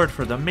scored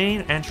for the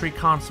main entry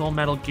console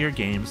Metal Gear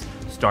games,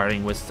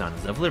 starting with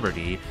Sons of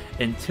Liberty,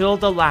 until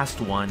the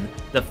last one,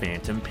 The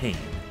Phantom Pain.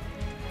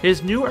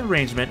 His new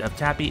arrangement of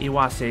Tappy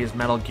Iwasa's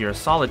Metal Gear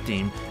Solid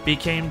theme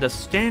became the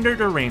standard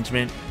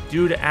arrangement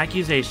due to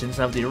accusations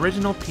of the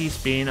original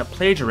piece being a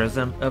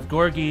plagiarism of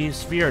Georgy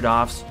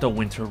Sviridov's The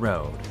Winter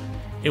Road.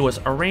 It was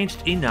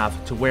arranged enough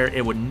to where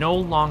it would no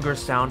longer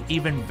sound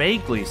even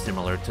vaguely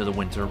similar to The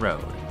Winter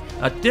Road,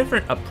 a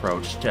different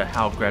approach to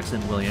how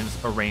Gregson Williams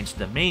arranged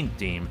the main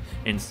theme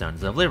in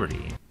Sons of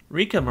Liberty.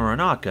 Rika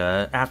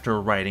Muranaka,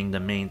 after writing the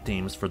main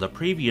themes for the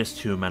previous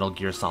two Metal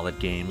Gear Solid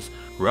games,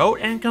 wrote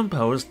and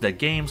composed the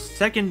game's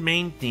second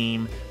main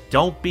theme,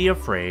 Don't Be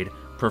Afraid,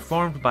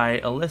 performed by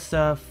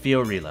Alyssa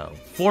Fiorillo,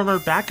 former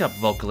backup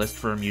vocalist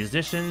for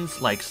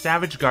musicians like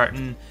Savage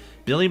Garden,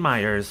 Billy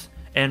Myers,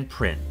 and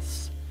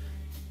Prince.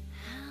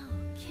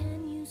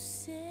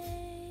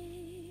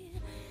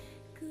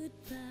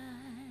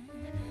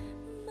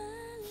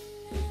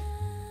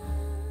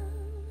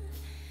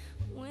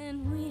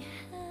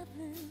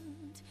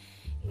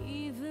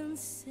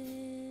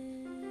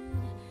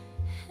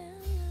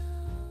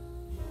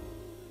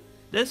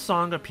 This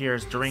song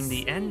appears during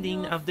the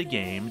ending of the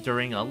game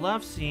during a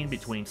love scene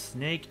between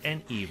Snake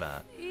and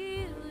Eva.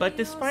 But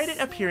despite it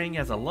appearing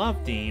as a love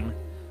theme,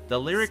 the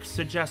lyrics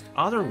suggest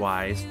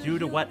otherwise due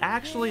to what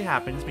actually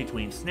happens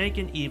between Snake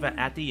and Eva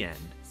at the end.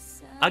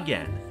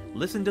 Again,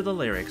 listen to the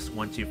lyrics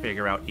once you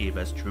figure out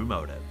Eva's true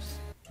motives.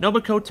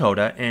 Nobuko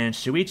Toda and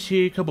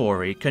Shuichi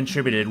Kobori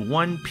contributed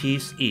one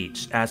piece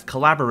each as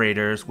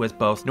collaborators with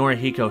both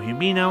Norihiko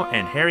Himino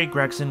and Harry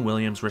Gregson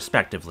Williams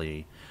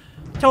respectively.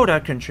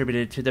 Toda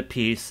contributed to the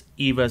piece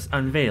Eva's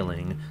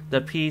Unveiling,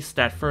 the piece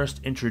that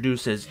first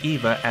introduces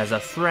Eva as a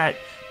threat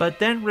but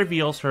then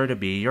reveals her to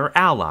be your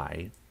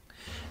ally.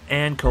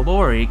 And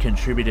Kobori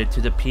contributed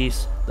to the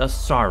piece The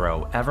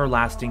Sorrow,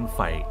 Everlasting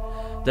Fight.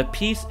 The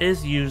piece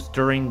is used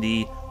during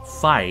the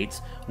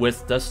fight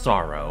with the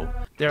Sorrow.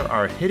 There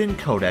are hidden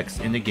codecs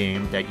in the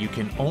game that you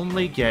can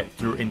only get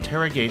through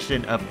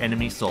interrogation of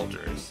enemy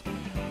soldiers.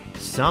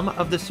 Some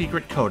of the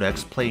secret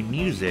codecs play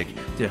music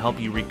to help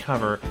you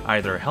recover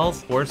either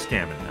health or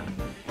stamina.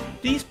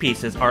 These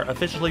pieces are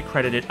officially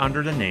credited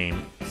under the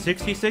name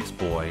 66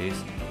 Boys,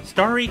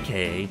 Starry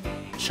K,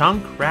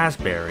 Chunk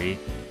Raspberry,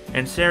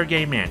 and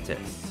Sergei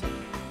Mantis.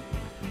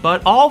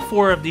 But all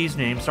four of these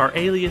names are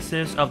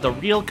aliases of the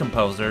real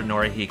composer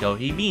Norihiko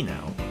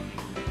Himino.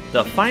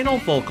 The final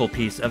vocal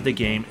piece of the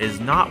game is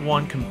not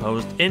one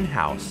composed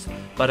in-house,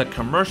 but a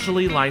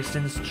commercially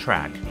licensed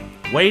track,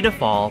 Way to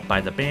Fall by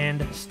the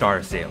band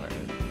Star Sailor.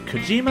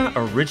 Kojima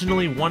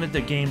originally wanted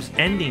the game's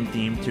ending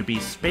theme to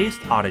be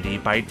Spaced Oddity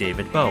by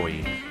David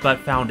Bowie, but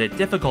found it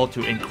difficult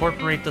to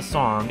incorporate the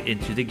song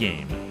into the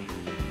game.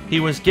 He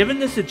was given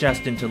the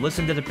suggestion to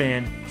listen to the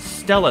band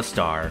Stella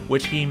Star,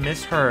 which he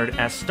misheard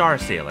as Star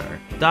Sailor.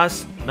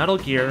 Thus, Metal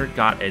Gear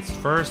got its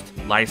first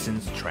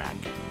licensed track.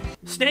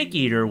 Snake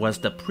Eater was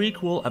the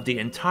prequel of the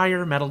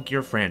entire Metal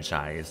Gear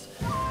franchise.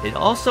 It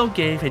also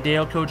gave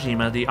Hideo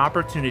Kojima the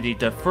opportunity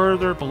to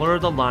further blur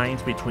the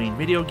lines between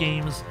video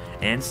games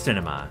and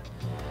cinema.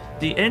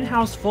 The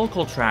in-house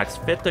vocal tracks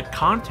fit the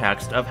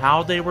context of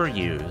how they were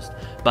used,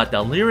 but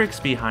the lyrics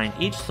behind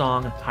each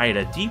song hide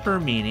a deeper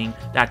meaning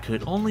that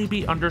could only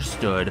be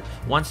understood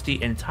once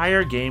the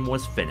entire game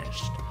was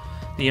finished.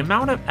 The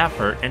amount of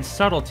effort and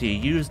subtlety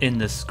used in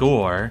the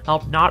score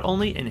helped not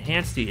only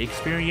enhance the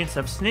experience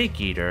of Snake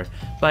Eater,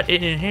 but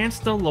it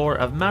enhanced the lore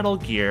of Metal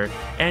Gear,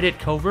 and it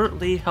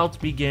covertly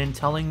helped begin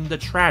telling the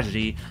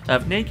tragedy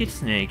of Naked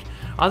Snake,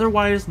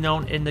 otherwise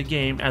known in the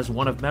game as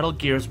one of Metal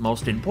Gear's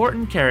most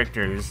important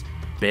characters,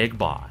 Big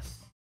Boss.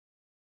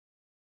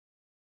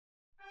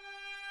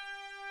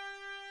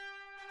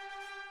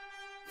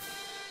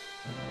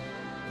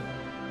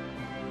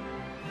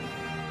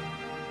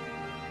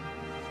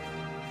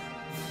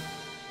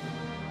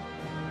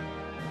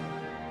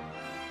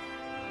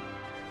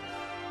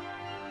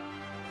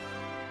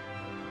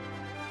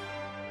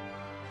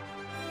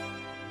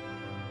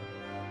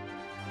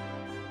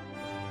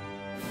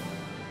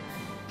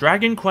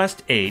 Dragon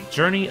Quest VIII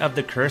Journey of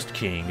the Cursed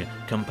King,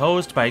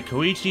 composed by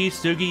Koichi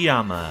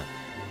Sugiyama.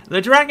 The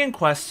Dragon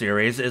Quest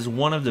series is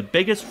one of the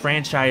biggest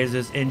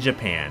franchises in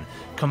Japan.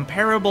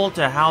 Comparable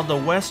to how the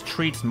West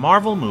treats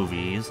Marvel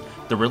movies,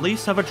 the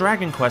release of a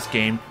Dragon Quest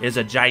game is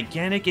a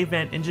gigantic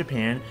event in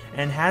Japan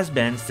and has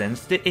been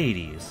since the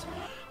 80s.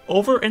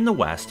 Over in the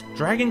West,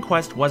 Dragon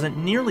Quest wasn't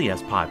nearly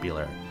as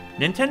popular.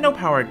 Nintendo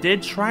Power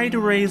did try to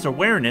raise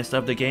awareness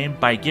of the game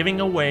by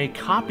giving away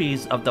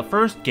copies of the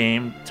first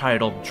game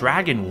titled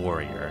Dragon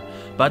Warrior,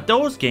 but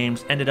those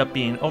games ended up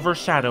being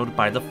overshadowed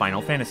by the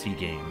Final Fantasy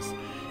games.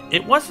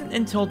 It wasn't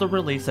until the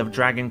release of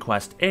Dragon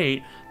Quest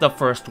VIII, the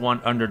first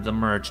one under the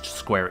merged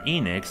Square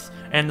Enix,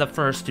 and the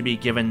first to be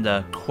given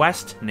the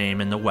Quest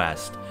name in the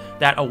West,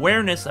 that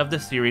awareness of the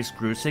series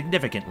grew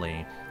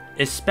significantly.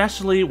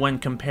 especially when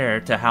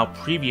compared to how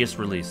previous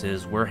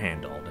releases were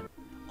handled.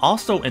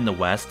 Also in the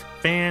West,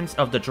 fans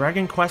of the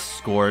Dragon Quest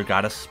score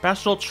got a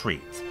special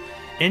treat.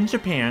 In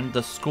Japan,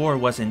 the score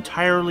was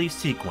entirely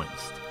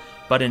sequenced,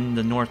 but in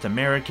the North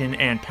American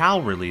and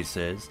PAL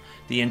releases,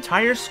 the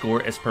entire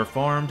score is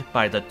performed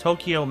by the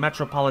Tokyo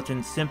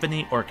Metropolitan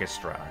Symphony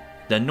Orchestra.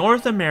 The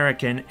North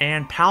American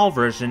and PAL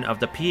version of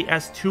the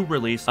PS2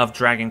 release of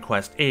Dragon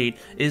Quest VIII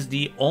is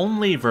the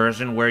only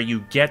version where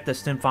you get the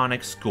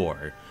symphonic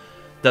score.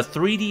 The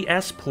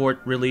 3DS port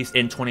released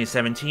in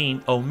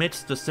 2017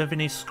 omits the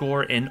symphony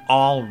score in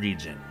all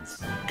regions.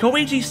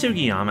 Koichi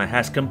Sugiyama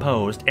has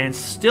composed and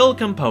still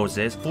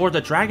composes for the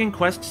Dragon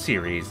Quest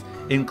series,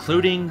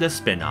 including the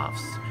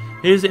spin-offs.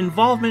 His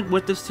involvement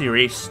with the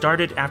series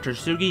started after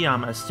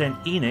Sugiyama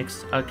sent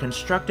Enix a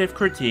constructive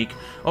critique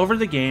over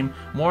the game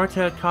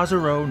Morita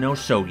Kazuro no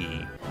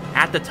Shogi.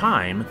 At the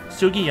time,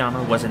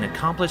 Sugiyama was an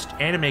accomplished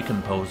anime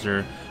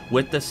composer,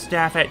 with the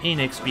staff at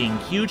Enix being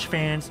huge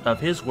fans of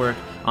his work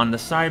on the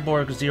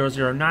Cyborg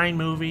 009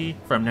 movie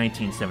from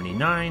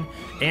 1979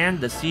 and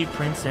The Sea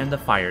Prince and the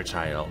Fire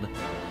Child.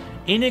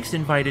 Enix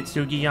invited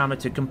Sugiyama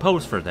to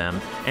compose for them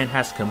and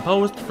has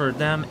composed for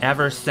them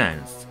ever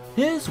since.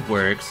 His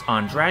works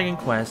on Dragon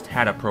Quest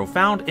had a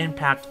profound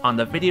impact on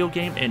the video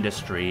game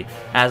industry,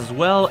 as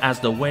well as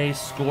the way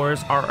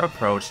scores are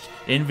approached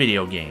in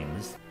video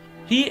games.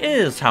 He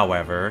is,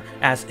 however,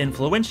 as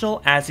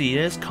influential as he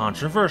is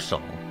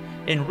controversial.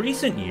 In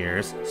recent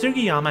years,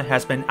 Sugiyama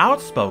has been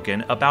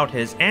outspoken about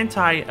his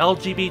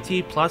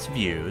anti-LGBT+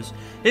 views,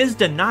 his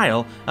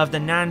denial of the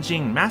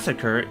Nanjing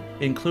Massacre,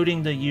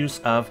 including the use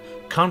of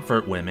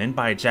comfort women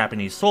by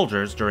Japanese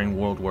soldiers during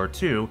World War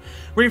II,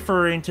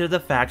 referring to the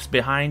facts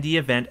behind the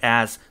event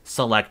as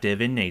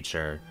selective in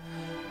nature.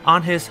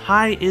 On his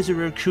Hi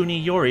Izuru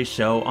Kuniyori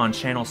show on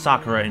Channel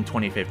Sakura in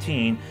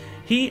 2015,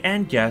 he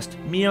and guest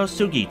Mio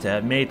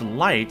Sugita made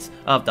light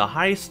of the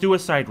high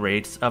suicide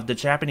rates of the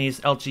Japanese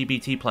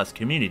LGBT+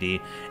 community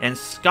and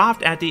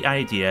scoffed at the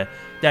idea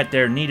that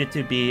there needed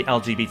to be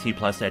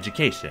LGBT+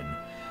 education.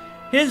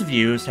 His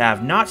views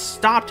have not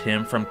stopped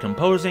him from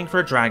composing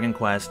for Dragon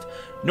Quest,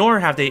 nor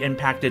have they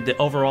impacted the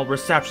overall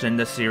reception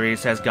the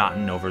series has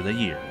gotten over the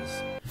years.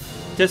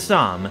 To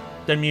some,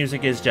 the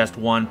music is just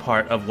one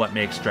part of what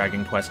makes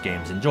Dragon Quest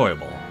games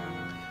enjoyable.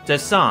 To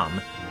some,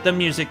 the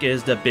music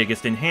is the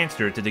biggest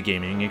enhancer to the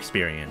gaming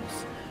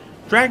experience.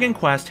 Dragon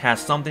Quest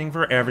has something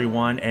for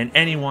everyone and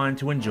anyone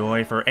to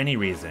enjoy for any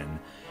reason,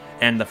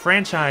 and the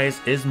franchise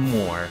is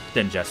more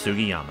than just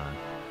Sugiyama.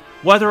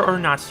 Whether or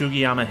not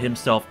Sugiyama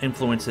himself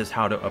influences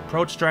how to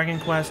approach Dragon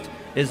Quest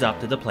is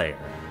up to the player.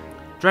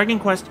 Dragon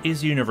Quest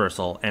is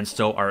universal, and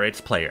so are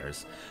its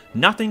players.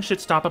 Nothing should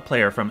stop a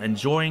player from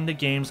enjoying the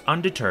games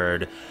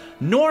undeterred,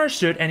 nor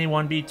should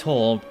anyone be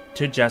told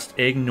to just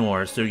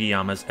ignore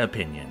Sugiyama's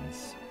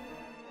opinions.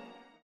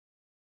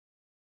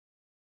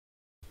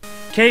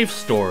 Cave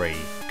Story,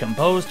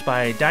 composed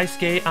by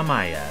Daisuke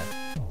Amaya.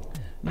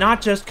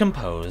 Not just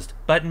composed,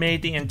 but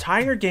made the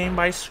entire game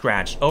by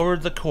scratch over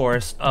the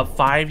course of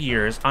 5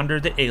 years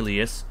under the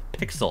alias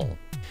Pixel.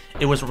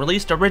 It was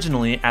released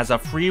originally as a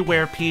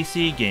freeware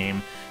PC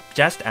game,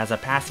 just as a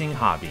passing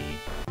hobby.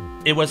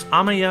 It was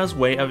Amaya's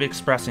way of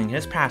expressing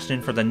his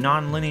passion for the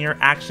non-linear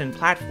action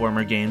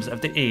platformer games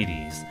of the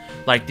 80s,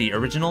 like the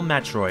original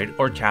Metroid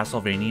or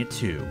Castlevania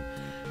 2.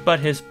 But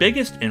his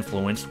biggest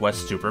influence was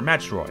Super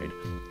Metroid.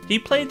 He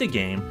played the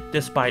game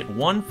despite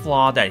one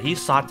flaw that he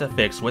sought to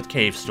fix with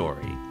Cave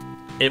Story.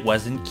 It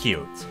wasn't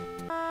cute.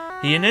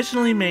 He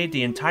initially made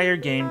the entire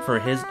game for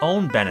his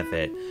own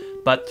benefit,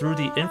 but through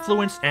the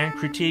influence and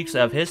critiques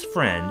of his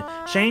friend,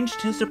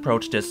 changed his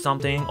approach to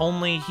something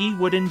only he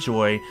would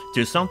enjoy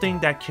to something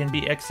that can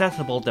be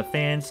accessible to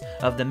fans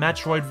of the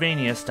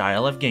Metroidvania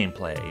style of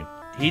gameplay.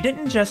 He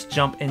didn't just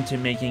jump into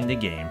making the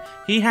game,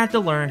 he had to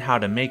learn how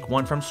to make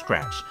one from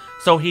scratch,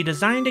 so he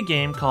designed a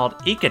game called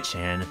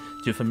Ika-chan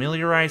to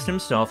familiarize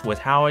himself with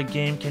how a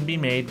game can be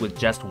made with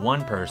just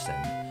one person.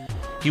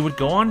 He would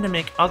go on to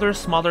make other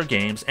smaller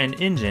games and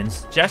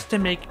engines just to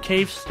make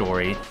Cave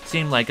Story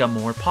seem like a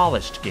more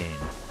polished game.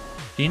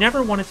 He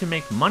never wanted to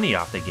make money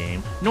off the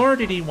game, nor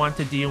did he want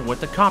to deal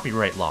with the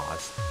copyright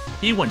laws.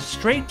 He went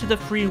straight to the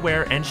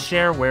freeware and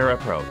shareware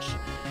approach.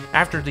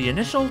 After the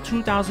initial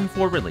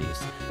 2004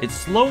 release, it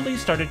slowly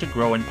started to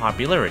grow in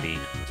popularity,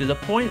 to the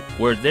point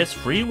where this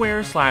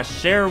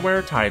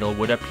freeware/shareware title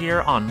would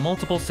appear on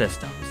multiple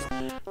systems.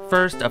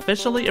 First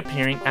officially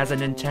appearing as a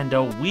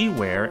Nintendo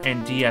WiiWare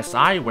and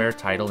DSiWare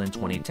title in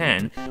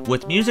 2010,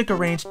 with music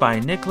arranged by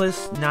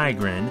Nicholas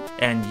Nygren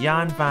and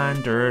Jan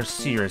van der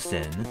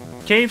Siersen.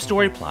 Cave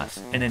Story Plus,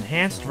 an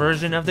enhanced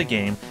version of the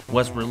game,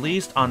 was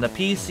released on the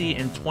PC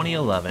in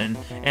 2011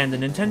 and the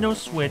Nintendo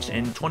Switch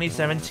in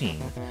 2017.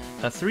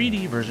 A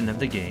 3D version of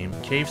the game,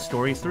 Cave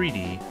Story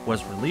 3D,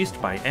 was released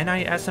by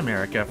NIS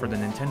America for the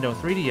Nintendo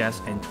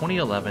 3DS in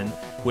 2011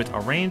 with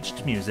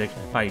arranged music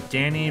by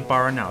Danny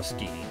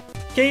Baranowski.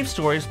 Cave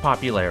Story's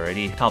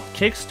popularity helped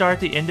kickstart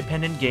the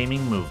independent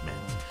gaming movement.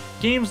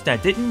 Games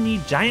that didn't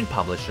need giant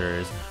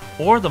publishers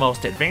or the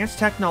most advanced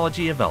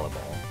technology available.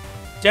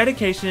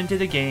 dedication to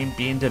the game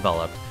being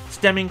developed,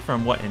 stemming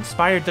from what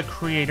inspired the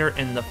creator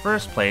in the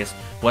first place,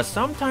 was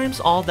sometimes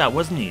all that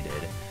was needed.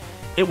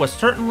 It was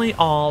certainly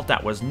all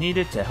that was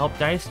needed to help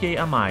Daisuke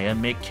Amaya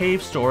make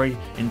Cave Story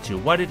into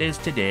what it is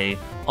today,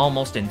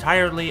 almost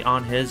entirely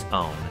on his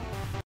own.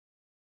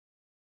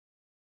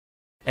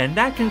 And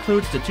that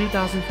concludes the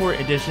 2004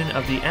 edition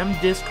of the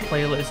M-Disc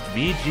playlist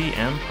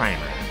VGM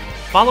Primer.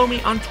 Follow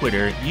me on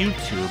Twitter,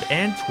 YouTube,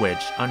 and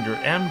Twitch under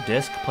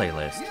M-Disc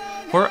Playlist.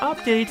 For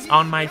updates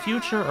on my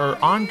future or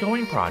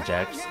ongoing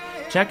projects,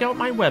 check out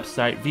my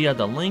website via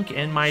the link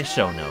in my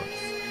show notes.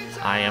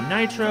 I am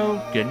Nitro,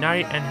 good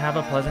night and have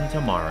a pleasant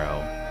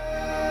tomorrow.